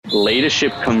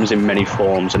Leadership comes in many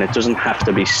forms, and it doesn't have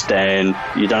to be stern.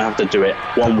 You don't have to do it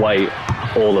one way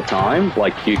all the time.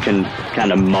 Like, you can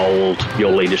kind of mold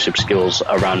your leadership skills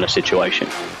around the situation.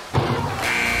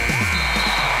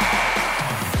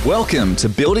 Welcome to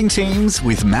Building Teams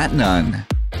with Matt Nunn.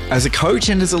 As a coach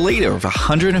and as a leader of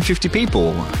 150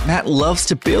 people, Matt loves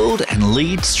to build and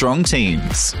lead strong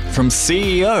teams. From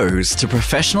CEOs to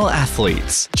professional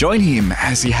athletes, join him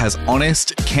as he has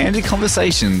honest, candid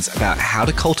conversations about how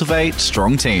to cultivate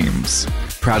strong teams.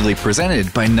 Proudly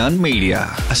presented by Nunn Media,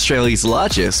 Australia's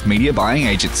largest media buying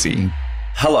agency.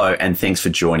 Hello and thanks for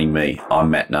joining me.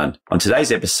 I'm Matt Nunn. On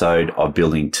today's episode of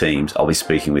Building Teams, I'll be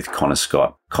speaking with Connor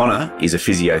Scott. Connor is a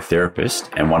physiotherapist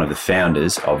and one of the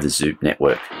founders of the Zoop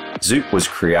Network. Zoop was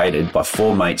created by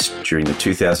four mates during the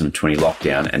 2020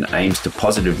 lockdown and aims to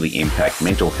positively impact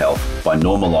mental health by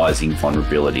normalising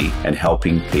vulnerability and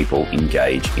helping people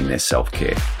engage in their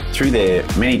self-care. Through their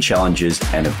many challenges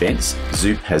and events,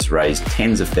 Zoop has raised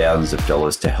tens of thousands of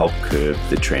dollars to help curb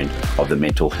the trend of the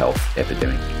mental health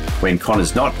epidemic. When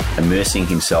Connor's not immersing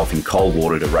himself in cold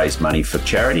water to raise money for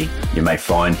charity, you may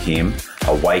find him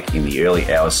awake in the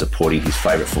early hours supporting his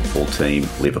favourite football team,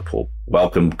 Liverpool.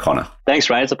 Welcome, Connor. Thanks,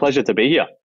 Ray. It's a pleasure to be here.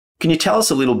 Can you tell us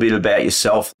a little bit about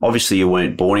yourself? Obviously, you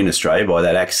weren't born in Australia by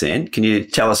that accent. Can you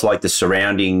tell us the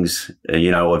surroundings,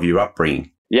 of your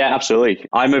upbringing? Yeah, absolutely.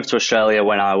 I moved to Australia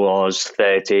when I was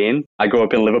 13. I grew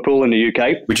up in Liverpool in the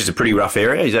UK. Which is a pretty rough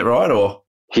area, is that right? Or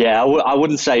Yeah, I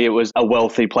wouldn't say it was a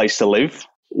wealthy place to live.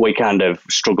 We kind of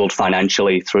struggled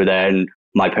financially through there, and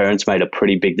my parents made a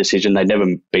pretty big decision. They'd never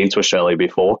been to Australia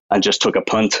before and just took a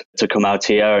punt to come out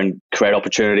here and create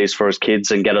opportunities for us kids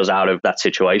and get us out of that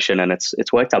situation. And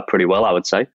it's worked out pretty well, I would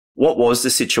say. What was the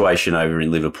situation over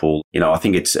in Liverpool? I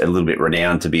think it's a little bit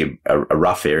renowned to be a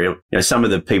rough area. Some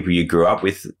of the people you grew up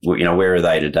with, where are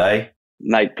they today?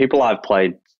 Mate, people I've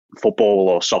played football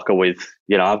or soccer with,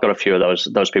 I've got a few of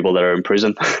those people that are in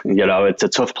prison. It's a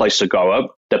tough place to grow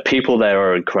up. The people there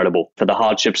are incredible. For the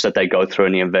hardships that they go through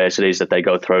and the adversities that they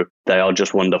go through, they are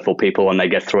just wonderful people, and they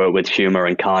get through it with humor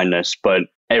and kindness. But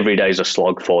every day is a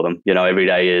slog for them. Every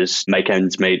day is make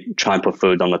ends meet, try and put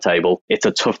food on the table. It's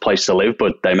a tough place to live,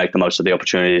 but they make the most of the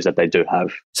opportunities that they do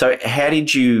have. So how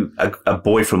did you, a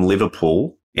boy from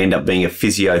Liverpool, end up being a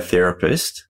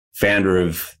physiotherapist, founder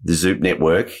of the Zoop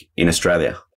Network in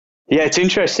Australia? Yeah, it's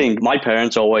interesting. My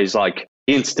parents always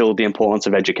instilled the importance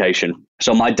of education.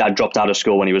 So my dad dropped out of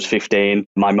school when he was 15.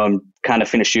 My mum kind of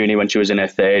finished uni when she was in her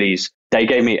 30s. They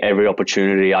gave me every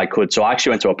opportunity I could. So I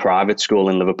actually went to a private school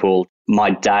in Liverpool.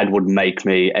 My dad would make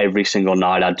me every single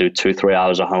night. I'd do 2-3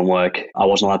 hours of homework. I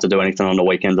wasn't allowed to do anything on the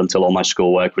weekend until all my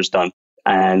schoolwork was done.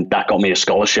 And that got me a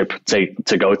scholarship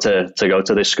to go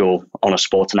to this school on a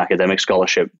sports and academic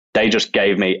scholarship. They just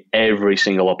gave me every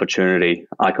single opportunity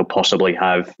I could possibly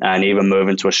have. And even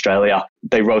moving to Australia,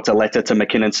 they wrote a letter to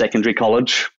McKinnon Secondary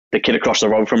College. The kid across the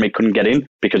road from me couldn't get in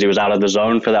because he was out of the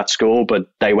zone for that school, but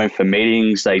they went for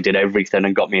meetings. They did everything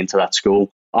and got me into that school.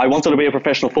 I wanted to be a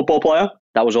professional football player.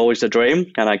 That was always the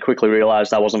dream, and I quickly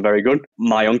realised I wasn't very good.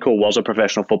 My uncle was a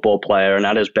professional football player, and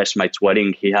at his best mate's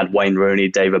wedding, he had Wayne Rooney,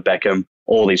 David Beckham,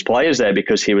 all these players there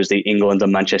because he was the England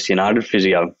and Manchester United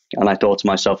physio. And I thought to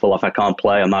myself, well, if I can't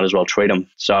play, I might as well treat him.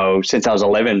 So since I was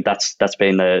 11, that's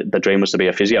been the dream, was to be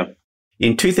a physio.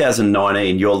 In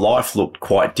 2019, your life looked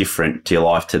quite different to your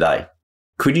life today.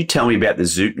 Could you tell me about the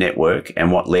Zoop Network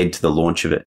and what led to the launch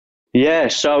of it? Yeah,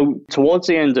 so towards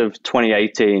the end of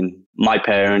 2018, my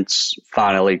parents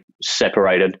finally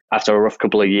separated. After a rough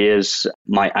couple of years,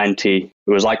 my auntie,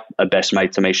 who was like a best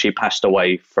mate to me, she passed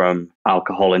away from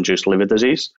alcohol-induced liver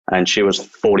disease, and she was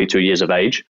 42 years of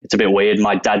age. It's a bit weird.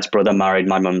 My dad's brother married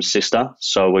my mum's sister,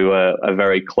 so we were a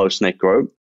very close-knit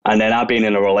group. And then I've been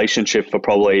in a relationship for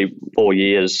probably 4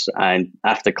 years, and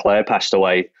after Claire passed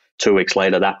away, 2 weeks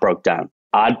later, that broke down.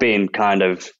 I'd been kind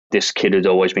of this kid who'd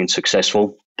always been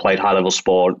successful, played high-level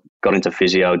sport, got into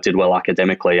physio, did well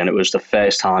academically, and it was the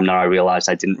first time that I realised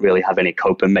I didn't really have any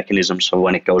coping mechanisms for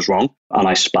when it goes wrong, and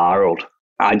I spiralled.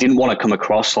 I didn't want to come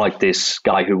across like this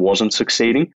guy who wasn't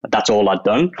succeeding. That's all I'd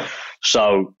done.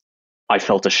 So I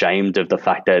felt ashamed of the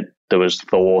fact that there was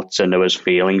thoughts and there was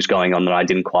feelings going on that I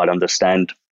didn't quite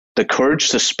understand. The courage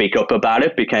to speak up about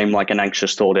it became like an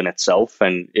anxious thought in itself,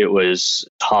 and it was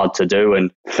hard to do.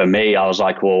 And for me, I was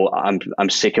like, well, I'm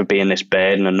sick of being this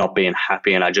burden and not being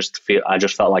happy, and I just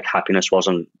felt like happiness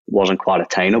wasn't quite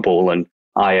attainable, and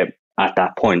I at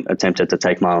that point attempted to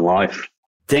take my own life.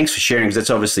 Thanks for sharing, because that's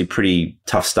obviously pretty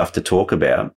tough stuff to talk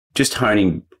about. Just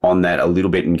honing on that a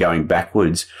little bit and going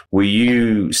backwards, were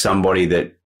you somebody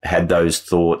that had those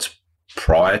thoughts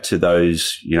prior to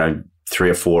those, 3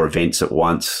 or 4 events at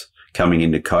once coming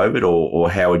into COVID, or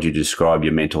how would you describe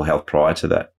your mental health prior to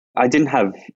that? I didn't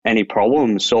have any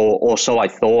problems, or so I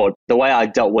thought. The way I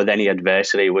dealt with any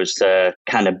adversity was to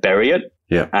kind of bury it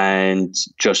and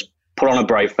just put on a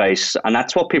brave face. And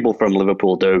that's what people from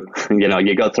Liverpool do.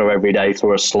 You go through every day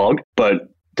through a slog, but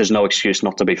there's no excuse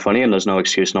not to be funny, and there's no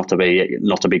excuse not to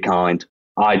be kind.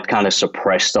 I'd kind of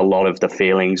suppressed a lot of the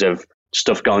feelings of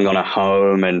stuff going on at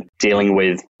home and dealing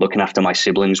with looking after my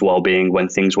siblings' well-being when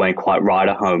things weren't quite right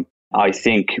at home. I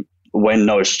think when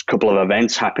those couple of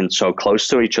events happened so close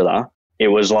to each other, it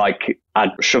was like I'd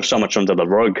shoved so much under the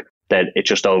rug that it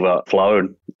just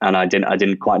overflowed, and I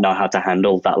didn't quite know how to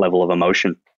handle that level of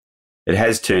emotion. It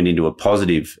has turned into a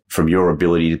positive from your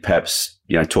ability to perhaps,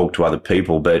 talk to other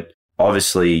people, but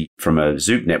obviously from a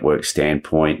Zoop Network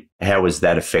standpoint, how has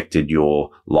that affected your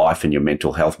life and your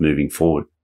mental health moving forward?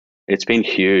 It's been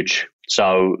huge.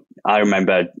 So I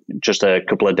remember just a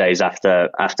couple of days after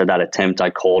that attempt, I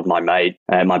called my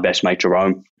best mate,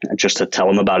 Jerome, just to tell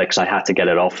him about it because I had to get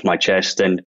it off my chest.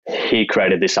 And he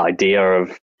created this idea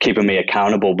of keeping me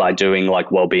accountable by doing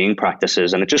like well-being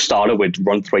practices. And it just started with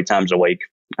run 3 times a week.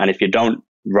 And if you don't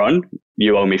run,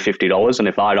 you owe me $50. And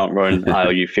if I don't run, I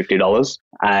owe you $50.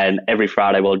 And every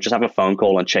Friday, we'll just have a phone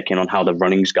call and check in on how the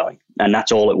running's going. And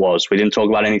that's all it was. We didn't talk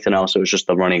about anything else. It was just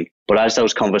the running. But as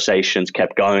those conversations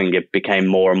kept going, it became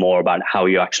more and more about how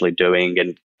you're actually doing,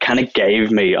 and kind of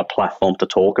gave me a platform to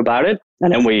talk about it.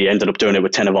 And then we ended up doing it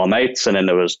with 10 of our mates, and then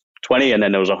there was 20, and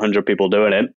then there was 100 people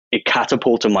doing it. It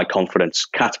catapulted my confidence,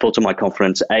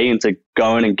 A, into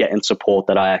going and getting support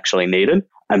that I actually needed,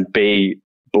 and B,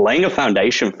 laying a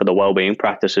foundation for the well-being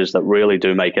practices that really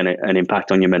do make an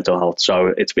impact on your mental health.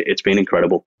 So it's been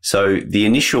incredible. So the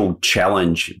initial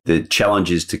challenge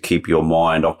is to keep your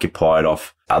mind occupied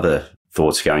off other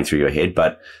thoughts going through your head,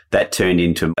 but that turned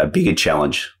into a bigger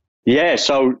challenge. Yeah.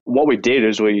 So what we did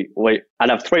is I'd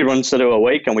have 3 runs to do a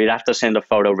week, and we'd have to send a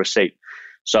photo receipt.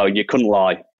 So you couldn't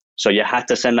lie. So you had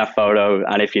to send that photo.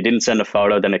 And if you didn't send a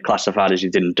photo, then it classified as you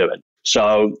didn't do it.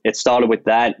 So it started with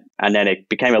that, and then it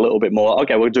became a little bit more,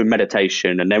 okay, we'll do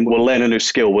meditation, and then we'll learn a new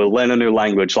skill, we'll learn a new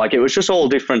language. Like, it was just all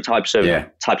different types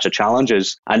of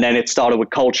challenges. And then it started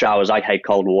with cold showers. I hate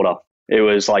cold water. It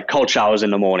was like cold showers in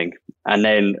the morning. And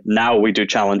then now we do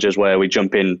challenges where we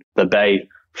jump in the bay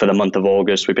for the month of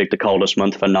August. We picked the coldest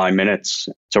month for 9 minutes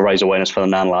to raise awareness for the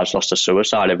 9 lives lost to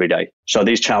suicide every day. So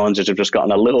these challenges have just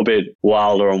gotten a little bit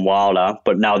wilder and wilder,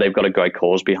 but now they've got a great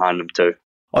cause behind them too.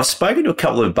 I've spoken to a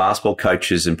couple of basketball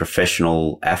coaches and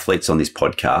professional athletes on this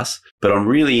podcast, but I'm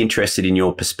really interested in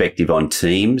your perspective on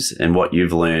teams and what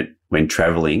you've learned when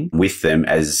traveling with them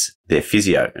as their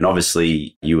physio. And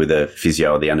obviously you were the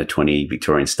physio of the under-20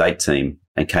 Victorian state team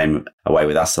and came away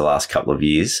with us the last couple of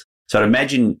years. So I'd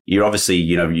imagine you're obviously,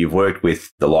 you've worked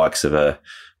with the likes of a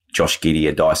Josh Giddey,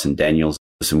 a Dyson Daniels,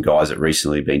 some guys that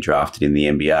recently been drafted in the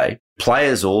NBA.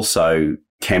 Players also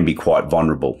can be quite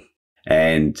vulnerable.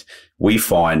 And we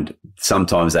find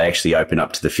sometimes they actually open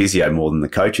up to the physio more than the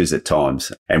coaches at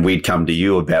times. And we'd come to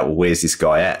you about, well, where's this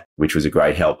guy at? Which was a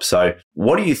great help. So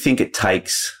what do you think it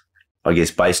takes, I guess,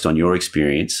 based on your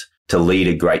experience, to lead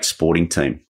a great sporting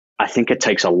team? I think it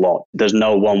takes a lot. There's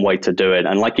no one way to do it.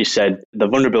 And like you said, the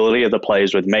vulnerability of the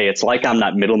players with me, it's like I'm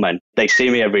that middleman. They see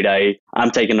me every day.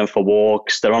 I'm taking them for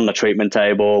walks. They're on the treatment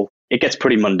table. It gets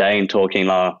pretty mundane talking,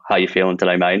 how you feeling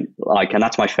today, mate? And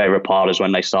that's my favorite part, is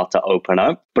when they start to open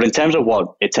up. But in terms of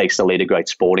what it takes to lead a great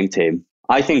sporting team,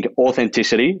 I think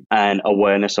authenticity and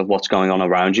awareness of what's going on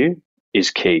around you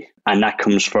is key. And that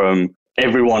comes from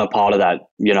everyone a part of that,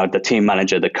 the team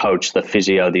manager, the coach, the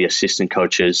physio, the assistant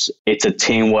coaches. It's a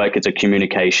teamwork, it's a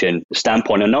communication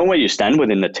standpoint, and knowing where you stand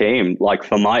within the team. Like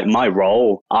for my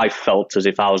role, I felt as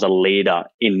if I was a leader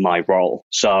in my role.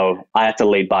 So I had to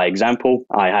lead by example.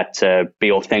 I had to be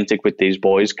authentic with these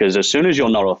boys, because as soon as you're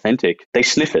not authentic, they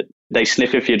sniff it. They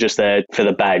sniff if you're just there for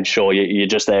the badge, or you're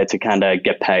just there to kind of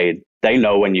get paid. They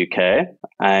know when you care,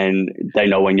 and they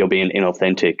know when you're being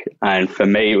inauthentic. And for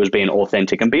me, it was being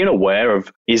authentic and being aware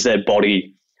of, is their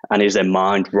body and is their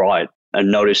mind right,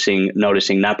 and noticing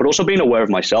that, but also being aware of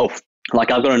myself.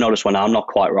 Like, I've got to notice when I'm not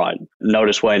quite right.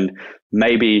 Notice when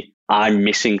maybe I'm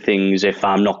missing things if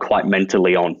I'm not quite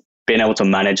mentally on. Being able to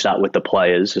manage that with the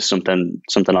players is something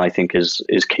I think is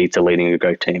key to leading a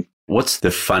great team. What's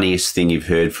the funniest thing you've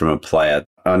heard from a player?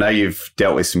 I know you've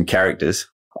dealt with some characters.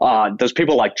 There's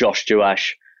people like Josh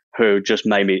Jewash who just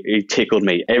he tickled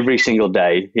me every single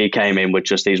day. He came in with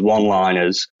just these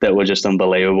one-liners that were just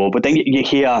unbelievable. But then you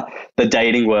hear the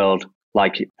dating world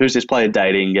Like, who's this player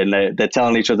dating? And they're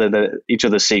telling each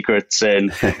other secrets,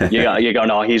 and you go,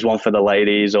 no, he's one for the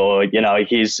ladies, or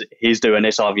he's doing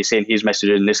this. Oh, have you seen he's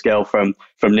messaging this girl from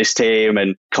this team,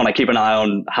 and kind of keep an eye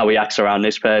on how he acts around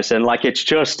this person. Like, it's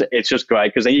just great,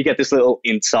 because then you get this little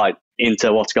insight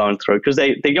into what's going through, because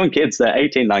they're young kids, they're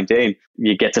 18, 19.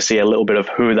 You get to see a little bit of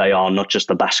who they are, not just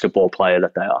the basketball player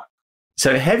that they are.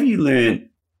 So have you learned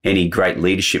any great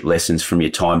leadership lessons from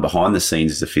your time behind the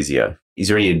scenes as a physio? Is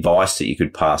there any advice that you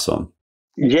could pass on?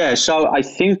 Yeah, so I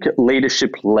think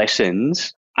leadership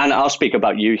lessons, and I'll speak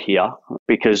about you here,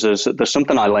 because there's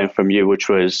something I learned from you which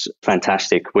was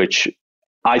fantastic, which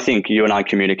I think you and I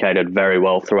communicated very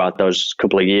well throughout those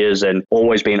couple of years, and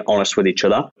always being honest with each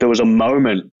other. There was a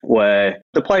moment where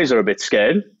the players are a bit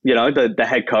scared. The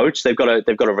head coach, they've got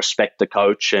to respect the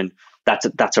coach, and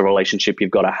that's a relationship you've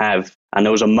got to have. And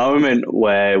there was a moment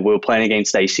where we were playing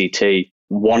against ACT.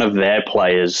 One of their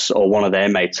players or one of their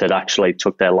mates had actually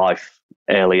took their life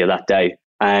earlier that day.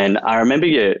 And I remember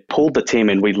you pulled the team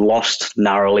in. We lost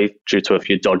narrowly due to a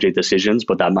few dodgy decisions,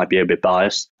 but that might be a bit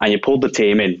biased. And you pulled the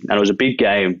team in, and it was a big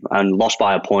game and lost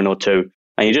by a point or two.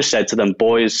 And you just said to them,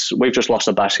 boys, we've just lost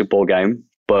a basketball game,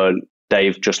 but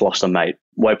they've just lost a mate.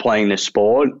 We're playing this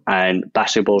sport, and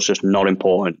basketball is just not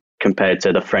important compared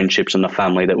to the friendships and the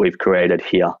family that we've created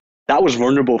here. That was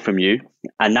vulnerable from you.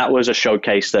 And that was a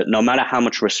showcase that no matter how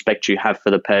much respect you have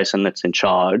for the person that's in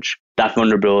charge, that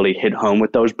vulnerability hit home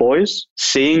with those boys.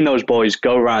 Seeing those boys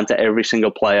go around to every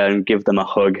single player and give them a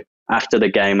hug after the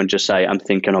game and just say, I'm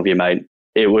thinking of you, mate.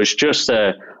 It was just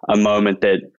a moment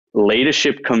that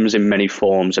leadership comes in many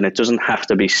forms, and it doesn't have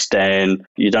to be stern.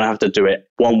 You don't have to do it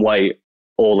one way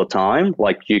all the time.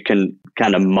 Like, you can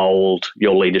kind of mold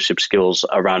your leadership skills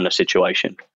around the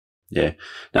situation. Yeah.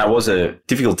 Now, it was a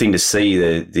difficult thing to see.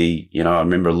 I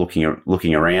remember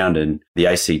looking around, and the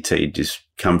ACT had just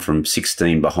come from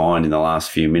 16 behind in the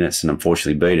last few minutes and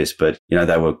unfortunately beat us. But,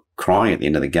 they were crying at the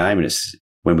end of the game. And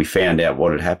when we found out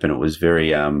what had happened, it was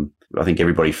very, I think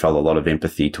everybody felt a lot of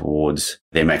empathy towards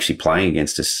them actually playing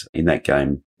against us in that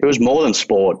game. It was more than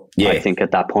sport, yeah. I think,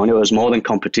 at that point. It was more than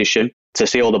competition. To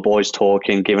see all the boys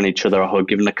talking, giving each other a hug,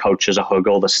 giving the coaches a hug,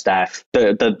 all the staff,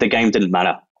 the game didn't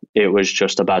matter. It was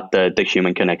just about the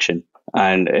human connection.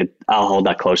 And I'll hold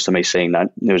that close to me, seeing that.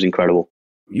 It was incredible.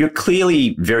 You're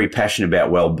clearly very passionate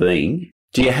about well-being.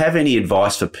 Do you have any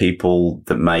advice for people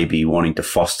that may be wanting to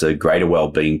foster greater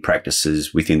well-being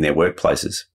practices within their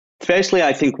workplaces? Firstly,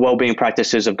 I think well-being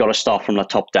practices have got to start from the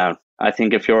top down. I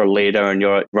think if you're a leader and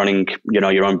you're running,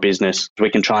 your own business, we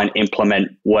can try and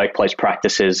implement workplace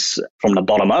practices from the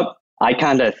bottom up. I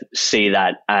kind of see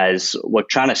that as we're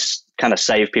trying to kind of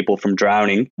save people from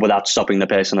drowning without stopping the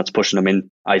person that's pushing them in.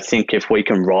 I think if we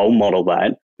can role model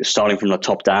that, starting from the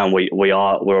top down,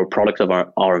 we're a product of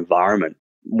our environment.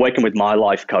 Working with my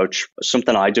life coach,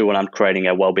 something I do when I'm creating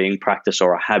a well-being practice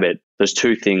or a habit, there's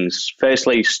two things.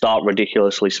 Firstly, start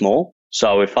ridiculously small.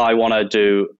 So if I want to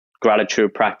do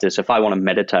gratitude practice, if I want to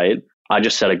meditate, I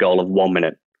just set a goal of 1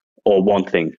 minute or one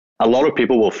thing. A lot of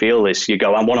people will feel this. You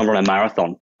go, I want to run a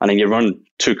marathon. And then you run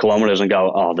 2 kilometers and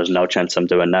go, oh, there's no chance I'm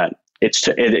doing that.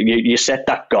 You set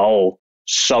that goal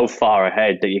so far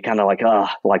ahead that you're kind of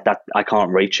like that, I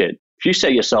can't reach it. If you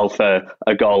set yourself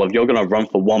a goal of you're going to run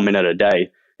for 1 minute a day,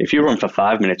 if you run for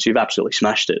 5 minutes, you've absolutely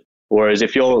smashed it. Whereas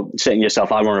if you're setting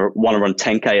yourself, I want to run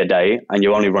 10K a day, and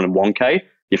you only run 1K,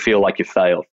 you feel like you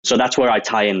failed. So that's where I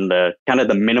tie in the kind of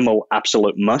the minimal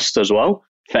absolute must as well.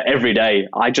 For every day,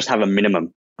 I just have a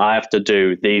minimum. I have to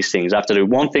do these things. I have to do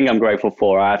one thing I'm grateful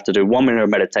for. I have to do 1 minute of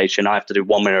meditation. I have to do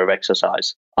 1 minute of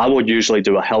exercise. I would usually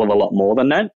do a hell of a lot more than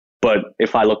that. But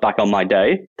if I look back on my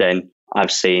day, then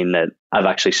I've seen that I've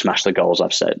actually smashed the goals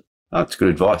I've set. Oh, that's good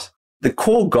advice. The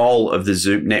core goal of the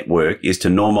Zoop Network is to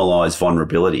normalize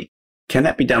vulnerability. Can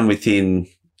that be done within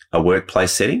a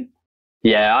workplace setting?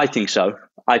 Yeah, I think so.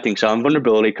 And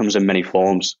vulnerability comes in many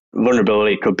forms.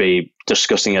 Vulnerability could be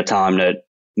discussing a time that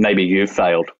maybe you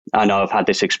failed. I know I've had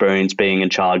this experience being in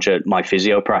charge at my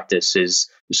physio practice. Is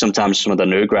sometimes some of the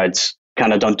new grads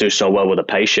kind of don't do so well with a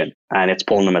patient, and it's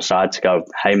pulling them aside to go,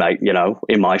 hey mate,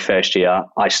 in my first year,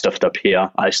 I stuffed up here,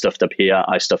 I stuffed up here,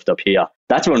 I stuffed up here.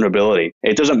 That's vulnerability.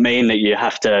 It doesn't mean that you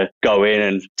have to go in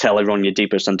and tell everyone your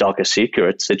deepest and darkest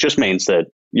secrets. It just means that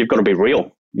you've got to be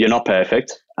real. You're not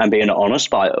perfect, and being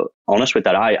honest with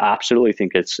that, I absolutely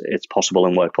think it's possible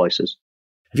in workplaces.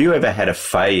 Have you ever had a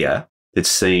failure that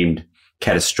seemed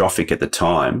catastrophic at the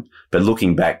time, but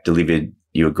looking back delivered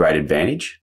you a great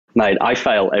advantage? Mate, I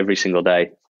fail every single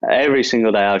day. Every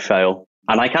single day I fail.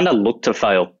 And I kind of look to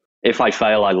fail. If I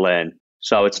fail, I learn.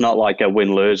 So it's not like a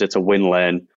win-lose, it's a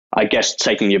win-learn. I guess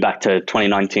taking you back to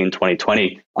 2019,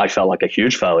 2020, I felt like a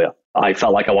huge failure. I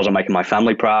felt like I wasn't making my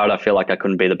family proud. I feel like I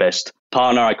couldn't be the best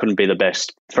partner. I couldn't be the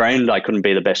best friend. I couldn't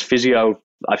be the best physio.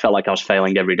 I felt like I was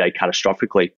failing every day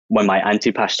catastrophically. When my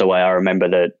auntie passed away, I remember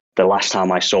that the last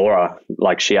time I saw her,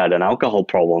 like she had an alcohol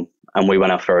problem and we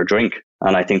went out for a drink.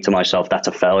 And I think to myself, that's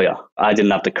a failure. I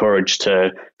didn't have the courage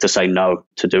to say no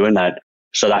to doing that.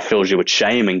 So that fills you with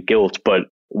shame and guilt. But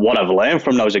what I've learned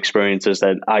from those experiences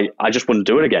that I just wouldn't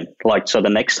do it again. Like, so the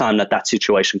next time that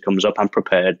situation comes up, I'm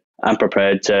prepared. I'm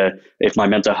prepared to, if my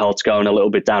mental health's going a little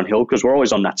bit downhill, because we're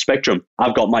always on that spectrum.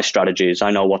 I've got my strategies.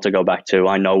 I know what to go back to.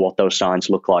 I know what those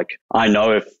signs look like. I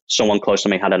know if someone close to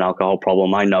me had an alcohol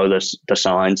problem, I know the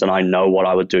signs and I know what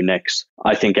I would do next.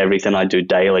 I think everything I do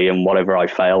daily and whatever I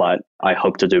fail at, I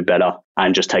hope to do better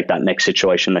and just take that next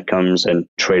situation that comes and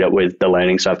treat it with the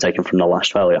learnings I've taken from the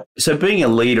last failure. So being a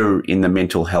leader in the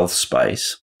mental health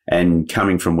space and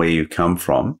coming from where you've come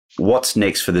from, what's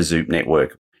next for the Zoop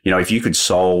Network? You know, if you could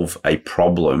solve a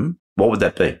problem, what would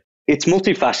that be? It's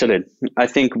multifaceted. I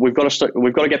think we've got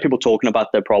to get people talking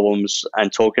about their problems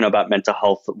and talking about mental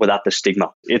health without the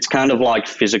stigma. It's kind of like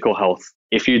physical health.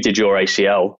 If you did your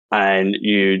ACL and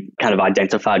you kind of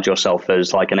identified yourself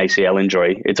as like an ACL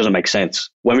injury, it doesn't make sense.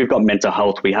 When we've got mental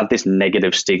health, we have this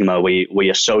negative stigma. We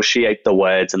associate the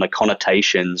words and the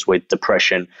connotations with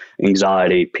depression,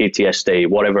 anxiety, PTSD,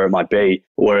 whatever it might be.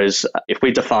 Whereas if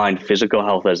we define physical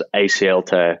health as ACL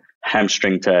tear,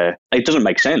 hamstring tear, it doesn't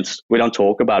make sense. We don't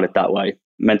talk about it that way.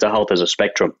 Mental health is a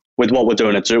spectrum. With what we're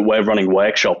doing at Zoop, we're running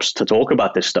workshops to talk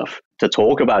about this stuff, to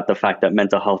talk about the fact that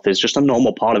mental health is just a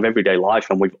normal part of everyday life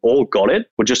and we've all got it.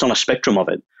 We're just on a spectrum of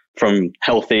it, from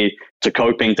healthy to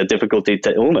coping to difficulty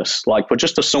to illness. Like we're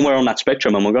just somewhere on that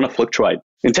spectrum and we're going to fluctuate.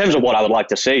 In terms of what I would like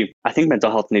to see, I think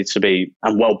mental health needs to be,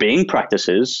 and well-being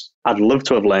practices, I'd love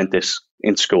to have learned this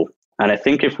in school. And I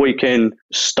think if we can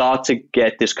start to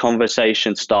get this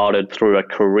conversation started through a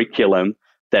curriculum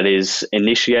that is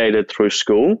initiated through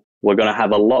school, we're going to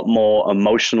have a lot more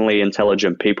emotionally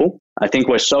intelligent people. I think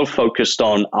we're so focused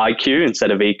on IQ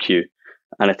instead of EQ.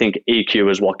 And I think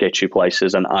EQ is what gets you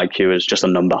places and IQ is just a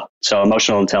number. So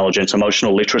emotional intelligence,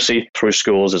 emotional literacy through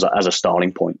schools as a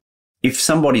starting point. If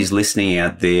somebody's listening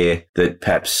out there that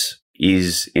perhaps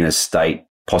is in a state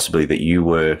possibly that you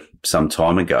were some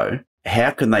time ago,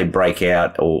 how can they break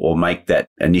out or make that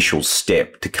initial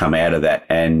step to come out of that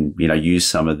and, you know, use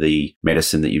some of the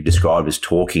medicine that you've described as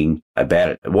talking about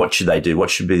it? What should they do? What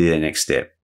should be their next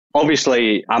step?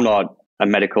 Obviously, I'm not a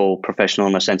medical professional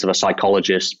in the sense of a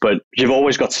psychologist, but you've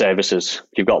always got services.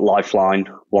 You've got Lifeline,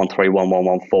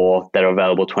 131114, that are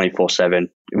available 24/7,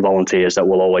 volunteers that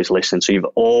will always listen. So you've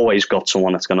always got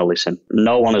someone that's going to listen.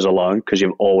 No one is alone because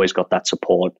you've always got that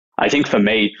support. I think for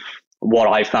me, what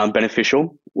I found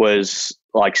beneficial was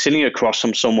like sitting across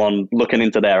from someone, looking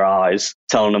into their eyes,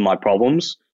 telling them my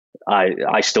problems.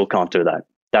 I still can't do that.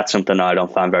 That's something I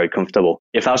don't find very comfortable.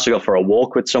 If I was to go for a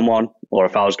walk with someone, or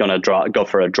if I was going to go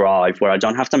for a drive where I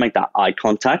don't have to make that eye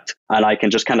contact and I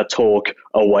can just kind of talk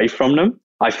away from them,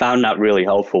 I found that really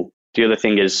helpful. The other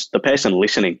thing is the person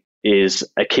listening is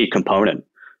a key component,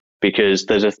 because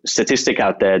there's a statistic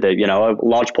out there that, you know, a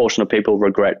large portion of people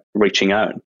regret reaching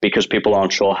out because people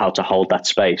aren't sure how to hold that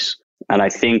space. And I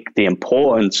think the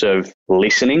importance of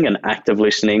listening and active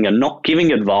listening and not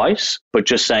giving advice, but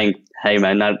just saying, hey,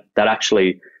 man,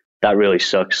 that really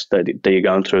sucks that you're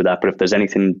going through that. But if there's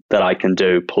anything that I can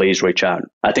do, please reach out.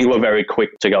 I think we're very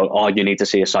quick to go, oh, you need to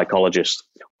see a psychologist,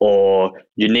 or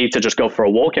you need to just go for a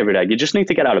walk every day. You just need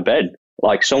to get out of bed.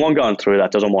 Like someone going through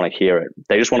that doesn't want to hear it.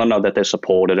 They just want to know that they're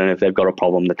supported. And if they've got a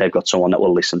problem, that they've got someone that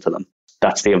will listen to them.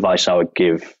 That's the advice I would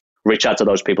give. Reach out to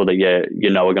those people that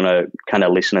you know are going to kind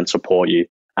of listen and support you.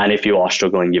 And if you are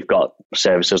struggling, you've got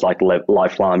services like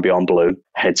Lifeline, Beyond Blue,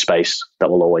 Headspace that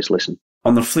will always listen.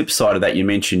 On the flip side of that, you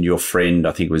mentioned your friend,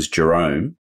 I think it was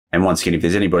Jerome. And once again, if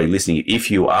there's anybody listening, if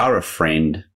you are a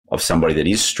friend of somebody that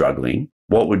is struggling,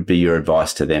 what would be your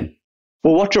advice to them?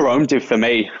 Well, what Jerome did for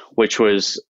me, which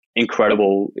was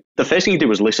incredible, the first thing he did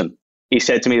was listen. He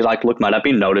said to me, like, look, mate, I've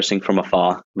been noticing from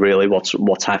afar really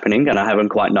what's happening, and I haven't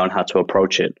quite known how to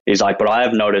approach it. He's like, but I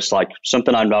have noticed, like,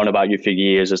 something I've known about you for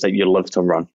years is that you love to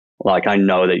run. Like, I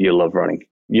know that you love running.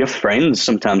 Your friends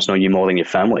sometimes know you more than your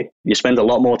family. You spend a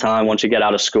lot more time once you get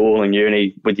out of school and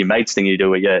uni with your mates than you do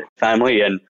with your family.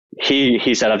 And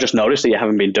he said, I've just noticed that you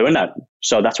haven't been doing that.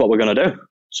 So that's what we're going to do.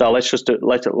 So let's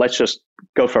just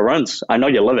go for runs. I know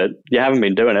you love it. You haven't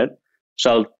been doing it.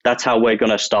 So that's how we're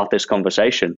going to start this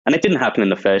conversation. And it didn't happen in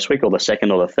the first week or the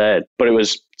second or the third, but it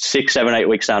was 6, 7, 8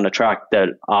 weeks down the track that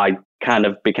I kind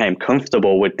of became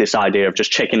comfortable with this idea of just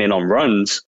checking in on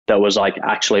runs. That was like,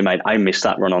 actually, mate, I missed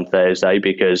that run on Thursday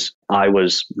because I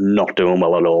was not doing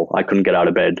well at all. I couldn't get out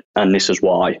of bed, and this is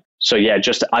why. So yeah,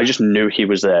 I just knew he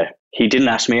was there. He didn't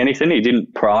ask me anything. He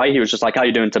didn't pry. He was just like, how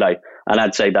you doing today? And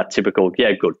I'd say that typical,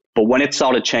 yeah, good. But when it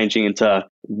started changing into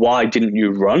why didn't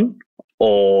you run?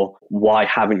 Or why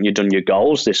haven't you done your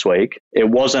goals this week? It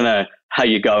wasn't a how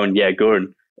you going? Yeah,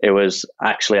 good. It was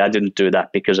actually, I didn't do that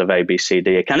because of A, B, C,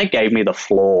 D. It kind of gave me the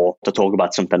floor to talk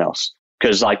about something else.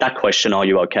 Because like that question, are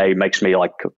you okay, makes me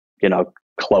like,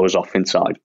 close off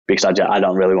inside because I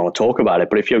don't really want to talk about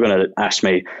it. But if you're going to ask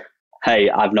me, hey,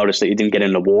 I've noticed that you didn't get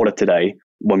in the water today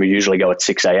when we usually go at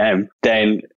 6 a.m.,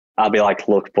 then I'll be like,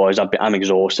 look, boys, I'm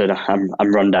exhausted. I'm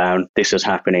run down. This is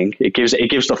happening. It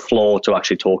gives the floor to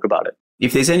actually talk about it.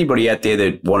 If there's anybody out there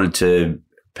that wanted to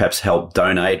perhaps help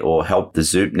donate or help the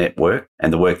Zoop Network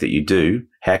and the work that you do,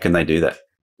 how can they do that?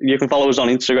 You can follow us on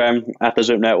Instagram at the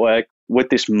Zoop Network. With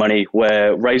this money,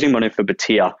 we're raising money for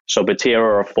Batia. So Batia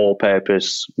are a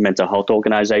for-purpose mental health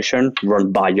organization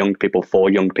run by young people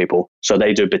for young people. So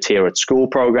they do Batia at school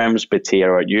programs,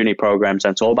 Batia at uni programs,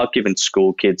 and it's all about giving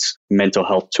school kids mental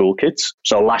health toolkits.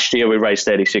 So last year we raised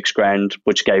 36 grand,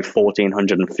 which gave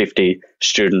 1,450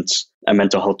 students a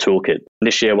mental health toolkit.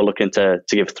 This year we're looking to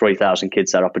give 3,000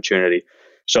 kids that opportunity.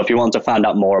 So if you want to find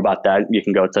out more about that, you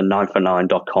can go to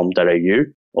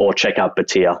 9for9.com.au or check out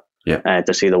Batia. And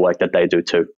to see the work that they do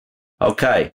too.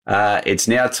 Okay. It's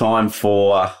now time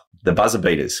for the buzzer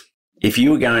beaters. If you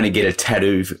were going to get a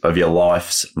tattoo of your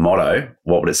life's motto,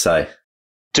 what would it say?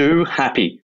 Do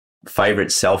happy.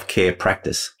 Favorite self-care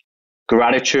practice?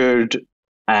 Gratitude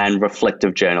and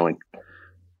reflective journaling.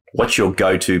 What's your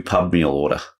go-to pub meal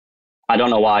order? I don't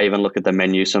know why I even look at the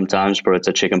menu sometimes, but it's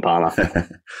a chicken parma.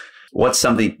 What's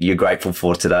something you're grateful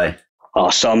for today? Oh,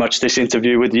 so much this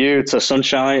interview with you. It's the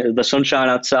sunshine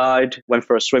outside. Went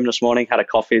for a swim this morning, had a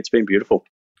coffee. It's been beautiful.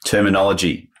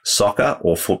 Terminology, soccer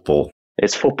or football?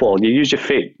 It's football. You use your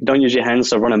feet. You don't use your hands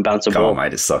to run and bounce a ball. Come on,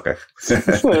 mate, it's soccer.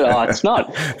 Oh, it's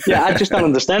not. Yeah, I just don't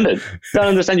understand it. Don't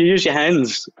understand. You use your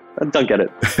hands. I don't get it.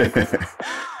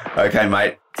 Okay,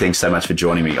 mate. Thanks so much for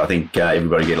joining me. I think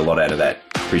everybody get a lot out of that.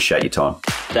 Appreciate your time.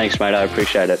 Thanks, mate. I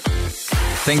appreciate it.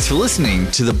 Thanks for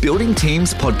listening to the Building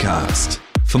Teams podcast.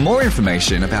 For more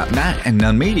information about Matt and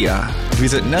Nunn Media,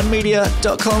 visit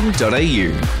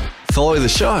nunmedia.com.au. Follow the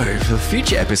show for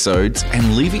future episodes,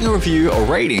 and leaving a review or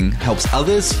rating helps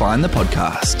others find the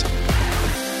podcast.